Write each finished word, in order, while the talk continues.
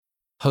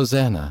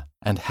Hosanna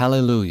and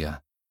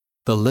Hallelujah,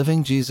 the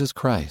living Jesus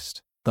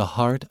Christ, the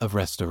heart of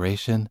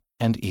restoration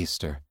and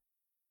Easter.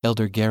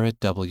 Elder Garrett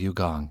W.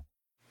 Gong.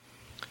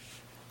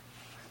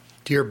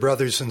 Dear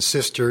brothers and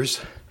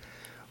sisters,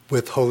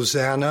 with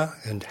Hosanna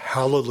and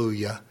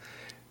Hallelujah,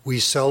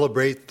 we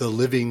celebrate the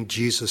living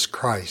Jesus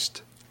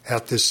Christ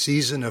at this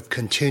season of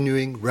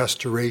continuing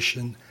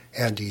restoration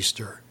and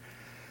Easter.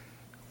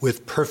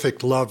 With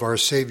perfect love, our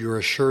Savior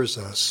assures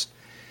us,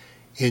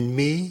 "In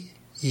me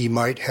ye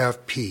might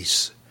have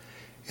peace.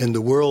 In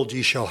the world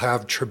ye shall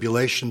have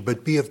tribulation,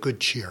 but be of good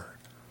cheer.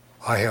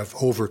 I have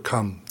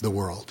overcome the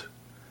world."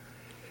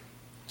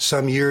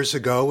 Some years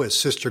ago, as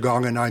Sister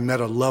Gong and I met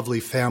a lovely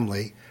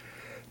family,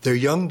 their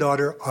young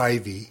daughter,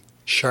 Ivy,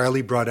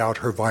 shyly brought out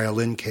her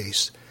violin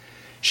case.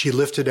 She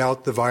lifted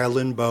out the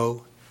violin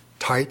bow,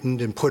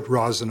 tightened and put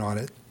rosin on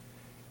it.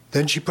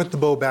 Then she put the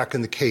bow back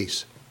in the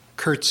case,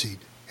 curtsied,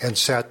 and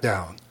sat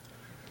down.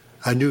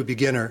 A new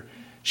beginner,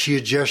 she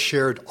had just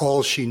shared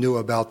all she knew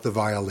about the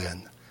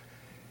violin.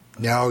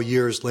 Now,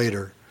 years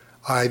later,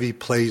 Ivy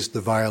plays the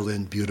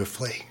violin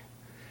beautifully.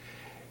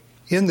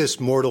 In this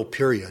mortal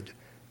period,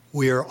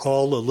 we are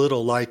all a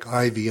little like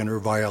Ivy and her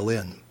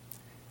violin.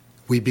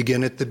 We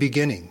begin at the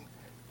beginning.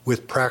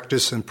 With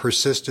practice and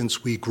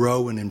persistence, we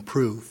grow and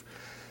improve.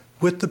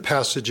 With the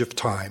passage of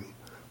time,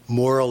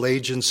 moral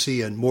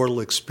agency and mortal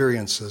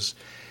experiences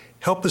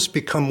help us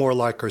become more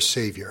like our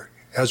Savior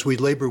as we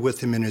labor with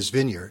him in his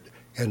vineyard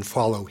and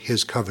follow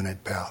his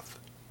covenant path.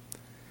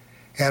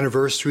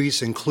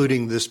 Anniversaries,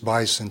 including this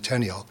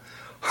bicentennial,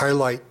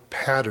 highlight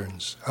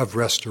patterns of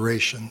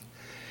restoration.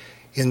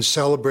 In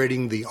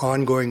celebrating the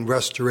ongoing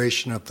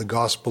restoration of the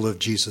gospel of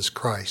Jesus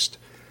Christ,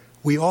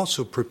 we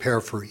also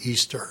prepare for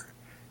Easter.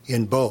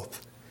 In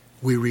both,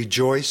 we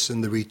rejoice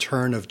in the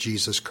return of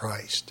Jesus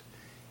Christ.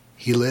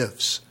 He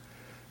lives,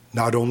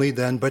 not only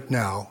then but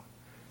now,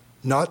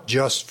 not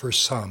just for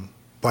some,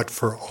 but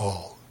for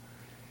all.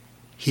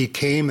 He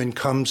came and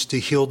comes to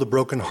heal the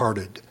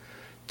brokenhearted,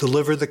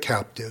 deliver the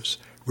captives,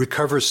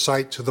 recover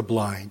sight to the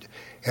blind,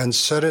 and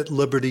set at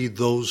liberty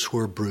those who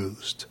are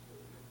bruised.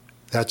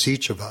 That's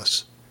each of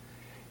us.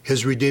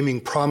 His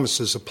redeeming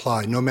promises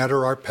apply no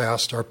matter our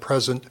past, our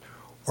present,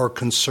 or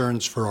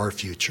concerns for our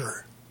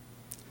future.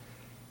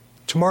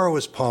 Tomorrow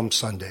is Palm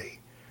Sunday.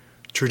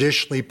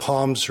 Traditionally,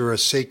 palms are a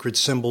sacred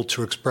symbol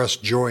to express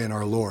joy in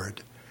our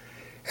Lord.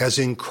 As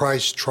in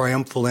Christ's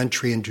triumphal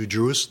entry into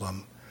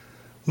Jerusalem,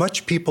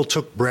 much people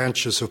took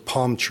branches of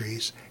palm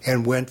trees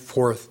and went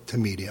forth to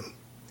meet him.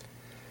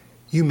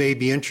 You may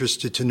be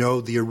interested to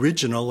know the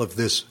original of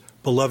this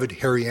beloved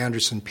Harry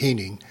Anderson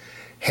painting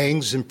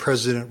hangs in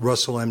President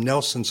Russell M.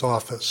 Nelson's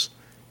office,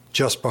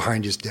 just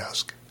behind his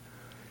desk.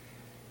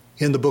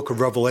 In the book of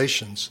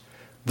Revelations,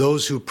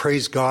 those who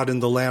praise God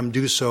and the Lamb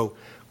do so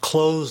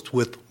clothed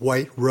with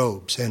white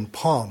robes and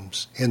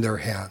palms in their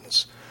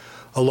hands.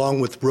 Along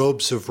with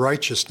robes of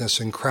righteousness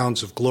and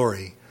crowns of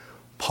glory,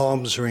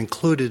 palms are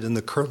included in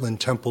the Kirtland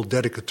Temple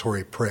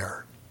dedicatory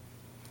prayer.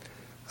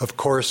 Of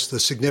course, the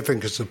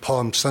significance of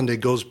Palm Sunday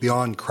goes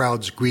beyond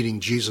crowds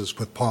greeting Jesus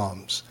with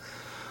palms.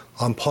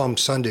 On Palm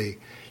Sunday,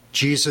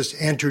 Jesus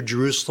entered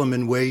Jerusalem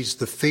in ways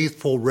the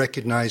faithful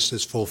recognized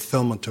as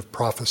fulfillment of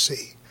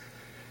prophecy.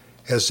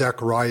 As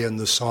Zechariah and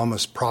the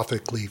psalmist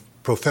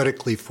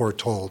prophetically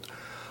foretold,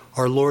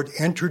 our Lord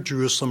entered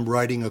Jerusalem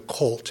riding a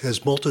colt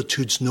as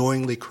multitudes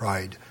knowingly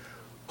cried,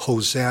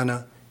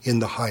 "Hosanna in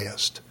the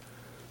highest."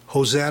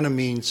 Hosanna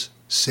means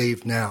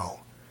save now.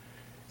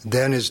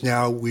 Then as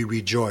now we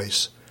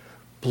rejoice.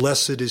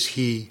 Blessed is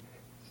he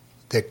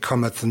that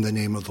cometh in the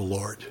name of the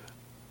Lord.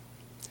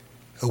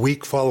 A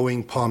week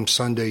following Palm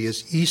Sunday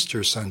is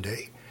Easter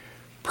Sunday.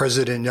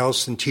 President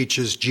Nelson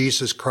teaches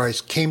Jesus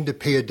Christ came to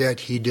pay a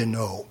debt he didn't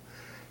owe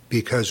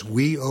because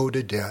we owed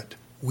a debt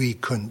we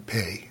couldn't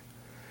pay.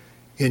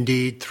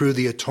 Indeed, through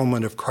the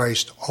atonement of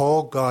Christ,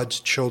 all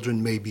God's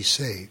children may be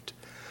saved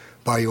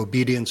by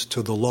obedience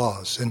to the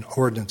laws and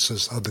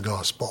ordinances of the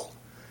gospel.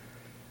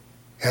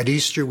 At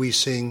Easter we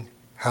sing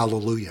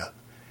Hallelujah.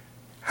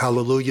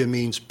 Hallelujah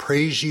means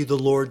praise ye the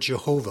Lord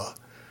Jehovah.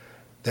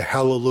 The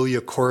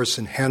Hallelujah chorus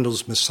in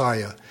Handel's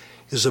Messiah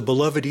is a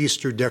beloved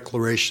Easter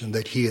declaration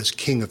that he is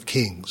King of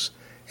Kings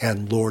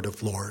and Lord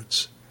of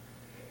Lords.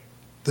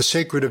 The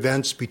sacred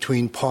events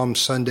between Palm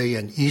Sunday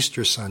and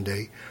Easter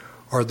Sunday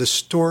are the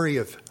story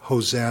of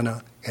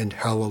Hosanna and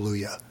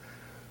Hallelujah.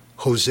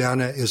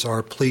 Hosanna is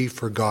our plea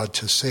for God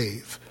to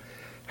save.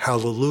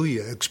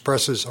 Hallelujah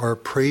expresses our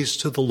praise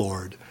to the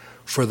Lord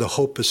for the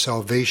hope of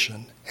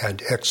salvation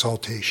and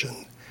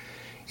exaltation.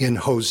 In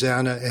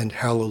Hosanna and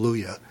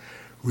Hallelujah,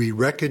 we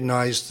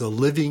recognize the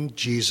living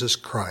Jesus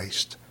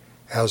Christ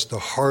as the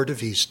heart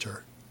of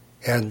Easter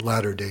and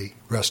Latter-day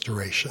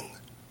Restoration.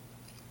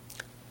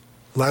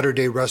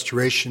 Latter-day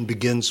Restoration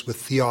begins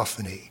with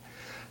theophany,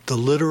 the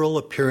literal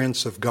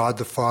appearance of God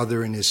the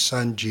Father and his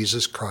Son,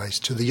 Jesus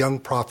Christ, to the young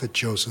prophet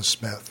Joseph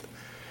Smith.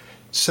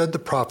 Said the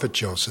prophet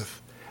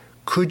Joseph,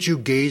 "Could you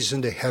gaze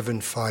into heaven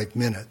 5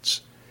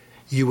 minutes?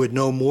 You would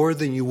know more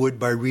than you would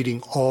by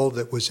reading all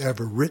that was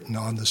ever written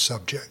on the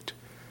subject.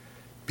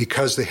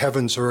 Because the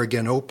heavens are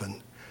again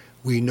open,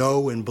 We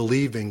know and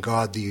believe in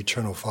God the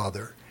Eternal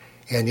Father,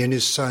 and in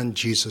his Son,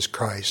 Jesus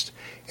Christ,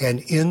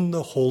 and in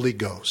the Holy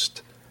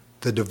Ghost,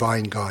 the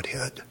divine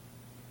Godhead.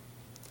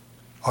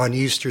 On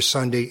Easter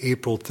Sunday,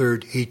 April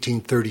 3rd,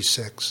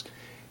 1836,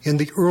 in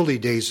the early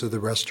days of the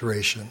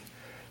Restoration,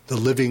 the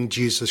living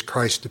Jesus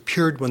Christ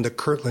appeared when the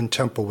Kirtland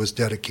Temple was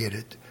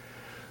dedicated.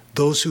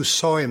 Those who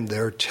saw him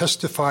there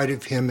testified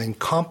of him in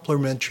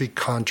complementary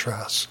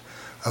contrasts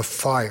of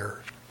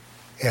fire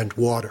and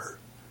water.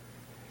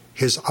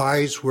 His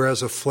eyes were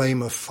as a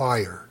flame of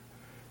fire.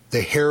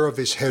 The hair of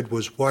his head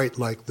was white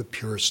like the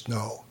pure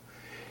snow.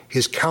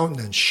 His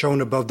countenance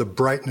shone above the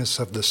brightness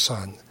of the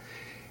sun,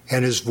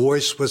 and his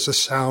voice was the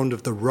sound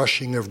of the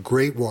rushing of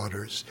great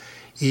waters,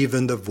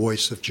 even the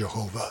voice of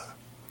Jehovah.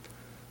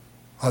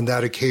 On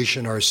that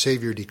occasion, our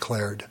Savior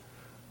declared,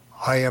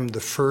 I am the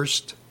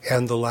first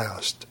and the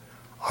last.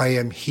 I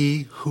am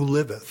he who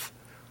liveth.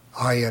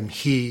 I am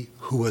he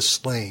who was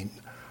slain.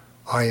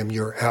 I am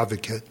your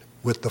advocate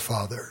with the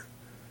Father.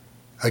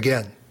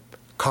 Again,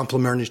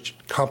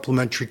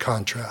 complementary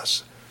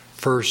contrasts,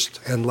 first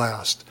and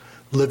last,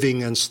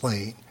 living and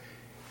slain.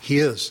 He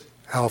is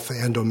Alpha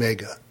and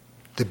Omega,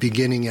 the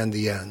beginning and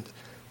the end,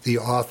 the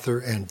author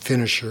and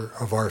finisher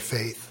of our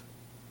faith.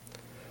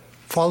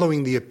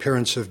 Following the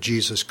appearance of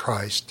Jesus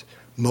Christ,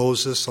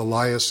 Moses,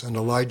 Elias, and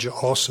Elijah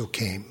also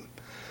came.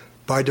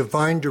 By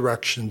divine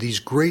direction, these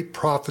great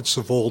prophets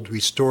of old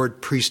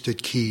restored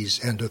priesthood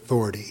keys and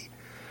authority.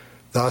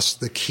 Thus,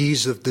 the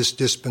keys of this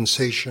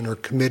dispensation are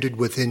committed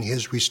within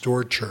his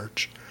restored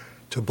church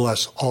to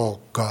bless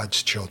all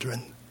God's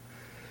children.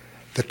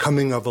 The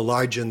coming of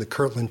Elijah in the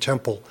Kirtland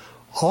Temple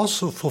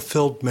also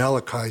fulfilled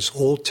Malachi's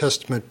Old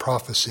Testament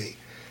prophecy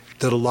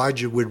that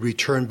Elijah would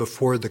return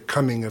before the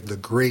coming of the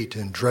great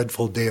and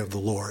dreadful day of the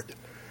Lord.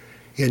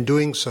 In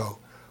doing so,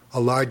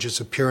 Elijah's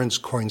appearance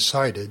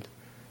coincided,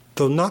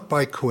 though not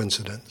by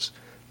coincidence,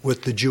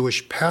 with the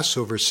Jewish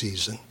Passover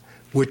season,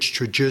 which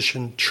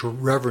tradition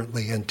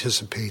reverently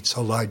anticipates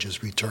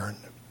Elijah's return.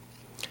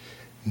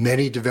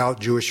 Many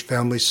devout Jewish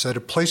families set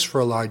a place for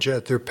Elijah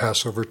at their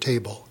Passover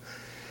table.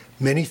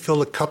 Many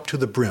fill a cup to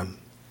the brim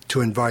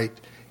to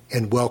invite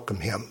and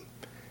welcome him,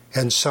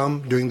 and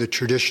some, during the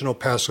traditional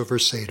Passover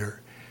Seder,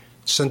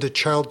 send a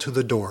child to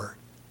the door,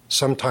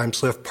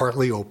 sometimes left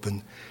partly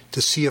open,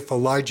 to see if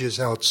Elijah is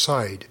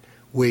outside,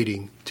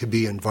 waiting to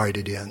be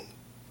invited in.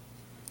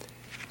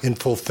 In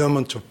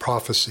fulfillment of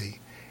prophecy,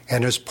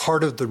 and as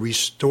part of the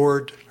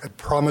restored,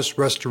 promised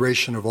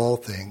restoration of all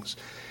things,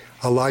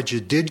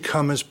 Elijah did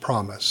come as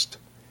promised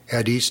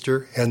at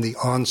Easter and the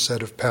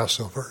onset of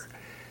Passover.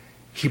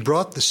 He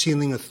brought the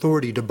sealing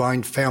authority to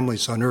bind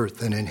families on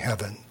earth and in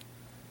heaven.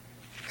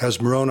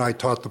 As Moroni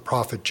taught the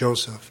prophet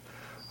Joseph,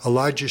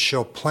 Elijah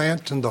shall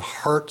plant in the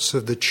hearts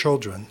of the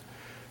children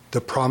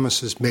the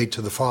promises made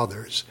to the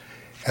fathers,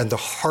 and the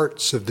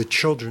hearts of the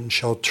children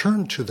shall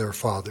turn to their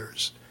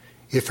fathers.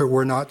 If it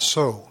were not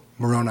so,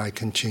 Moroni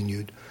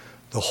continued,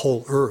 the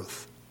whole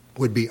earth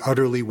would be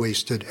utterly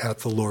wasted at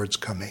the Lord's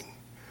coming.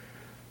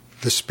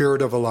 The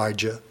spirit of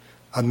Elijah,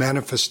 a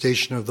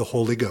manifestation of the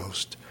Holy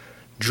Ghost,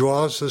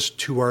 draws us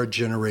to our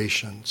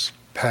generations,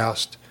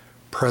 past,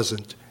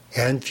 present,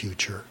 and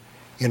future,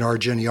 in our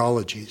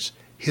genealogies,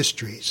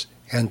 histories,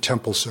 and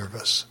temple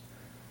service.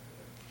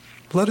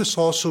 Let us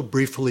also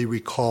briefly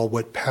recall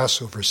what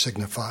Passover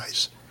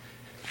signifies.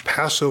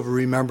 Passover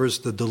remembers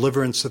the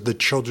deliverance of the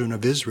children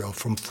of Israel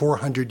from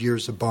 400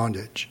 years of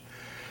bondage.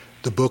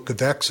 The book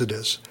of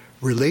Exodus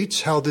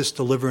relates how this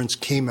deliverance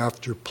came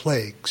after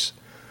plagues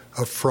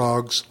of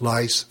frogs,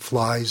 lice,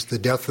 flies, the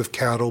death of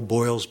cattle,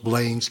 boils,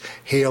 blains,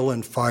 hail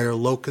and fire,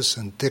 locusts,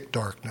 and thick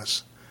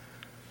darkness.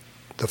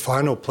 The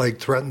final plague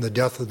threatened the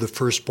death of the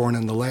firstborn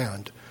in the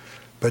land,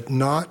 but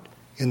not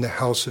in the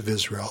house of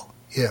Israel,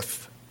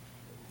 if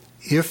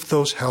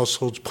those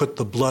households put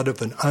the blood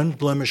of an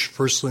unblemished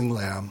firstling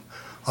lamb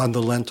on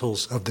the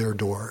lintels of their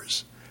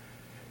doors.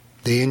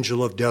 The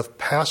angel of death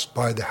passed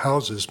by the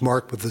houses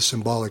marked with the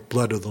symbolic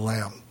blood of the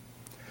lamb.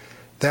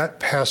 That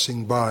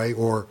passing by,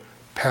 or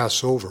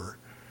Passover,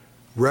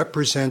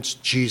 represents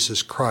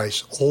Jesus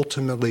Christ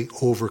ultimately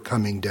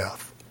overcoming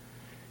death.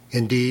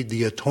 Indeed,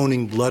 the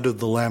atoning blood of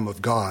the Lamb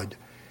of God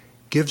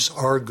gives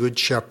our Good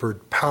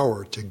Shepherd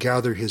power to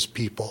gather his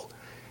people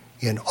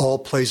in all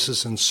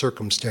places and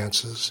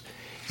circumstances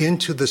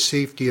into the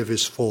safety of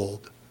his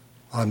fold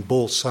on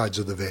both sides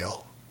of the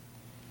veil.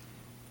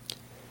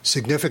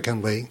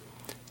 Significantly,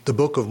 the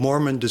Book of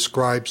Mormon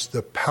describes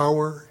the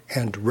power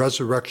and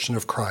resurrection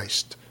of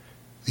Christ,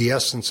 the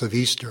essence of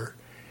Easter,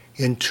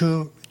 in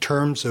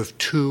terms of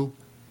two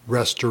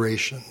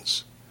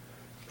restorations.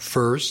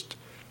 First,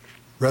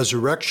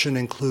 resurrection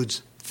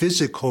includes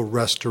physical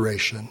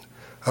restoration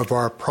of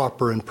our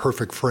proper and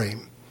perfect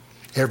frame.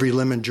 Every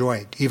limb and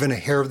joint, even a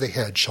hair of the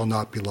head, shall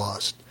not be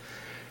lost.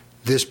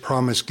 This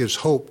promise gives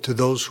hope to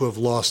those who have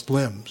lost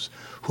limbs,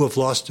 who have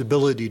lost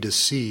ability to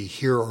see,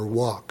 hear, or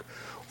walk,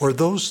 or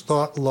those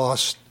thought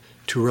lost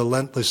to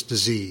relentless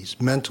disease,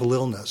 mental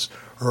illness,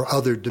 or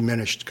other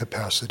diminished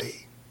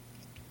capacity.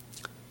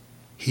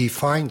 He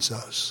finds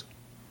us.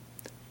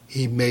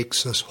 He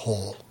makes us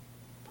whole.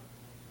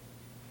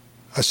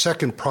 A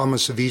second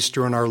promise of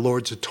Easter and our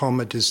Lord's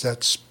atonement is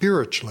that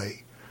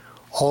spiritually,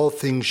 all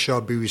things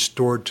shall be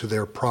restored to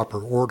their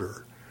proper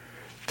order.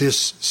 This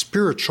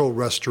spiritual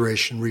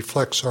restoration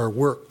reflects our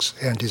works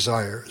and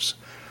desires.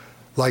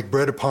 Like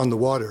bread upon the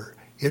water,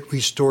 it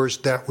restores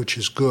that which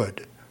is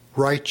good,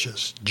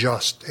 righteous,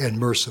 just, and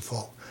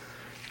merciful.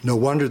 No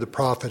wonder the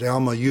prophet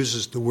Alma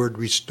uses the word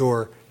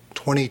restore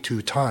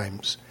 22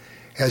 times,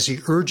 as he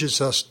urges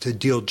us to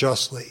deal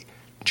justly,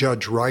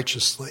 judge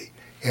righteously,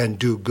 and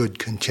do good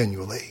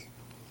continually.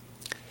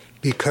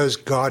 Because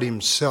God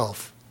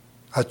himself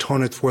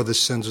atoneth for the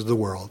sins of the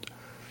world,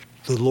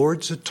 the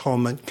Lord's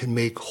atonement can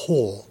make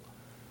whole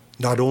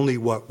not only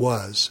what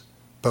was,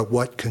 but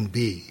what can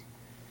be.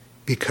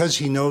 Because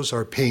he knows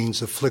our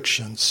pains,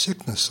 afflictions,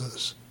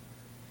 sicknesses,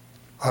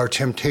 our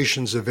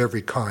temptations of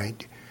every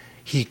kind,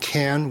 he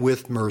can,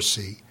 with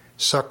mercy,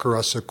 succor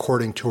us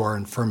according to our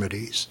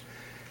infirmities.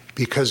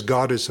 Because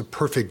God is a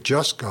perfect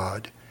just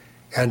God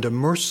and a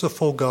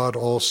merciful God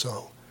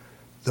also,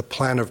 the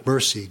plan of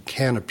mercy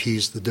can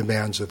appease the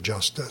demands of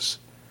justice.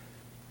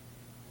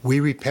 We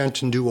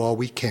repent and do all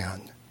we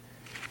can.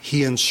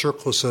 He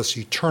encircles us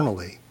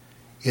eternally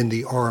in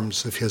the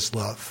arms of his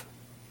love.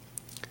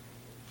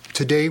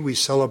 Today we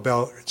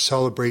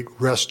celebrate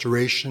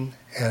restoration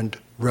and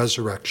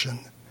resurrection.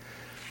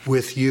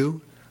 With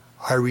you,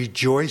 I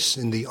rejoice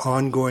in the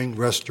ongoing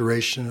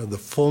restoration of the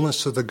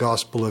fullness of the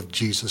gospel of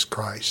Jesus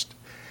Christ.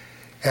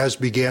 As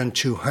began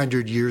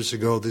 200 years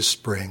ago this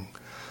spring,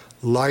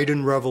 light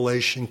and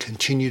revelation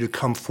continue to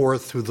come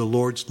forth through the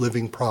Lord's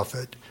living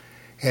prophet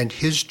and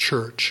his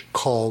church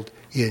called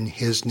in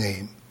his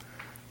name,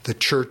 the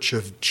Church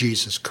of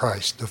Jesus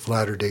Christ of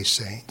Latter-day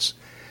Saints,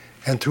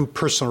 and through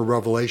personal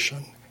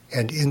revelation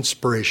and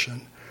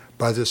inspiration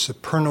by the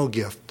supernal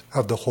gift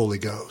of the Holy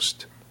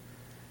Ghost.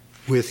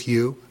 With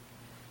you,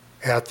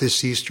 at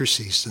this Easter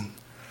season,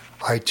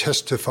 I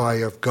testify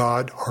of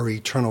God, our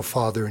eternal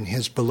Father, and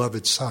his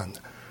beloved Son,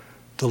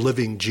 the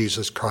living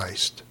Jesus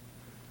Christ.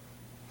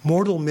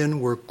 Mortal men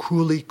were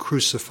cruelly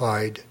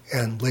crucified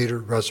and later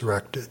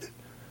resurrected,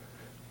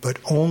 but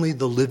only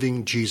the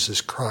living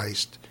Jesus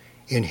Christ,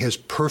 in his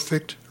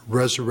perfect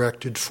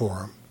resurrected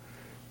form,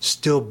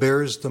 still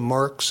bears the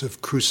marks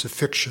of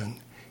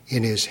crucifixion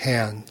in his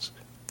hands,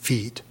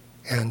 feet,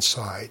 and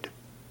side.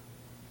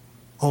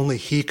 Only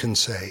he can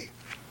say,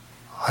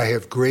 I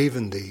have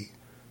graven thee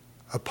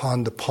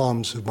upon the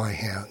palms of my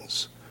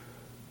hands.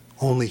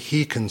 Only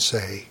he can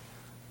say,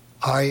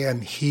 I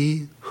am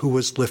he who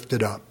was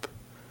lifted up.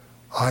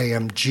 I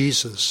am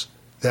Jesus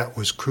that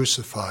was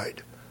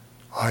crucified.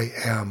 I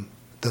am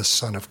the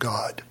Son of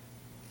God.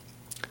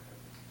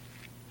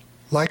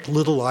 Like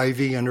little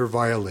Ivy and her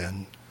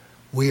violin,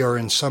 we are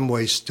in some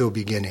ways still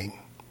beginning.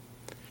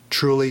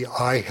 Truly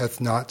eye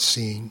hath not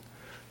seen,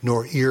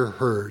 nor ear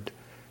heard,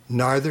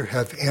 neither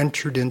have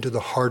entered into the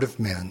heart of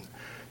men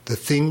the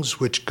things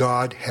which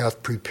God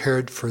hath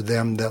prepared for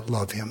them that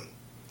love him.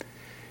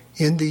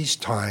 In these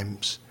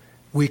times,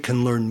 we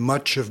can learn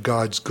much of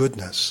God's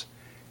goodness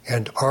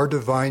and our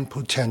divine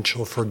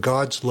potential for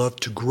God's love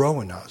to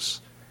grow in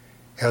us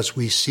as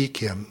we seek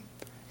him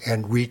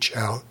and reach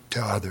out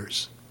to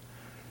others.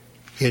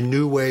 In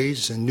new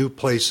ways and new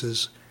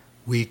places,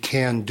 we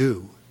can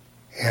do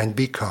and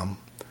become,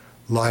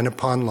 line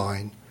upon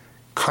line,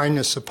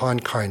 kindness upon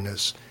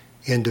kindness,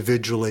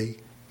 individually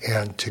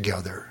and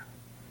together.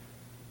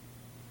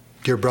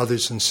 Dear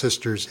brothers and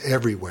sisters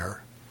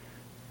everywhere,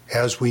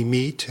 as we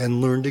meet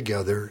and learn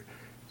together,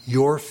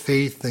 your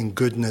faith and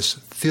goodness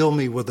fill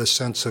me with a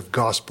sense of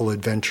gospel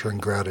adventure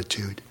and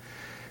gratitude.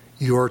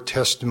 Your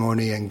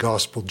testimony and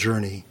gospel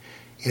journey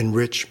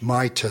enrich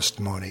my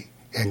testimony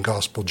and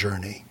gospel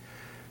journey.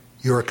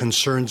 Your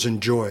concerns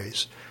and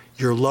joys,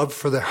 your love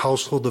for the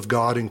household of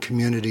God and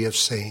community of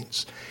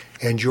saints,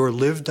 and your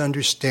lived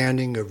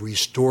understanding of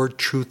restored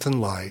truth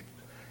and life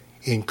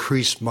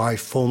increase my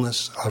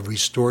fullness of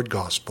restored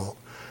gospel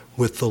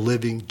with the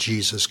living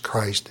Jesus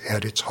Christ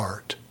at its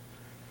heart.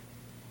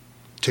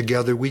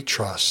 Together we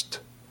trust,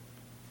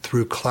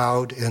 through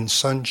cloud and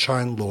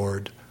sunshine,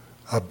 Lord,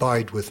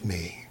 abide with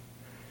me.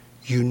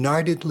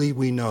 Unitedly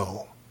we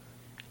know,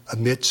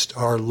 amidst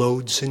our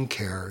loads and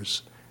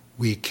cares,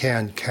 we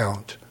can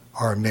count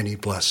our many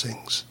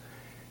blessings.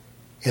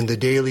 In the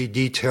daily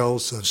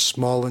details of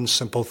small and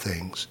simple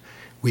things,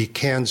 we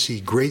can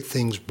see great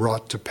things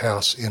brought to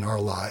pass in our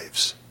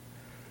lives.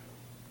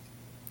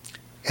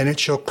 And it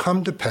shall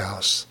come to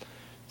pass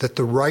that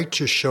the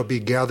righteous shall be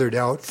gathered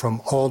out from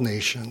all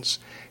nations,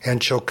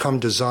 and shall come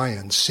to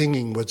Zion,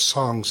 singing with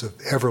songs of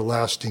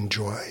everlasting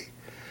joy.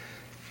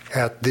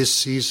 At this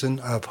season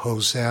of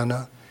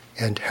Hosanna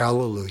and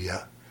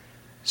Hallelujah,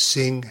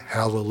 sing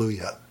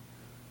Hallelujah,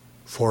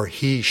 for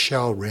he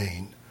shall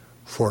reign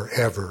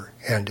forever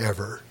and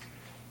ever.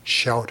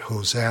 Shout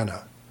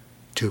Hosanna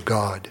to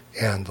God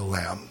and the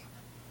Lamb.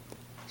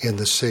 In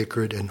the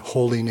sacred and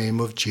holy name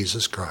of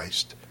Jesus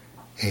Christ,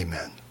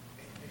 amen.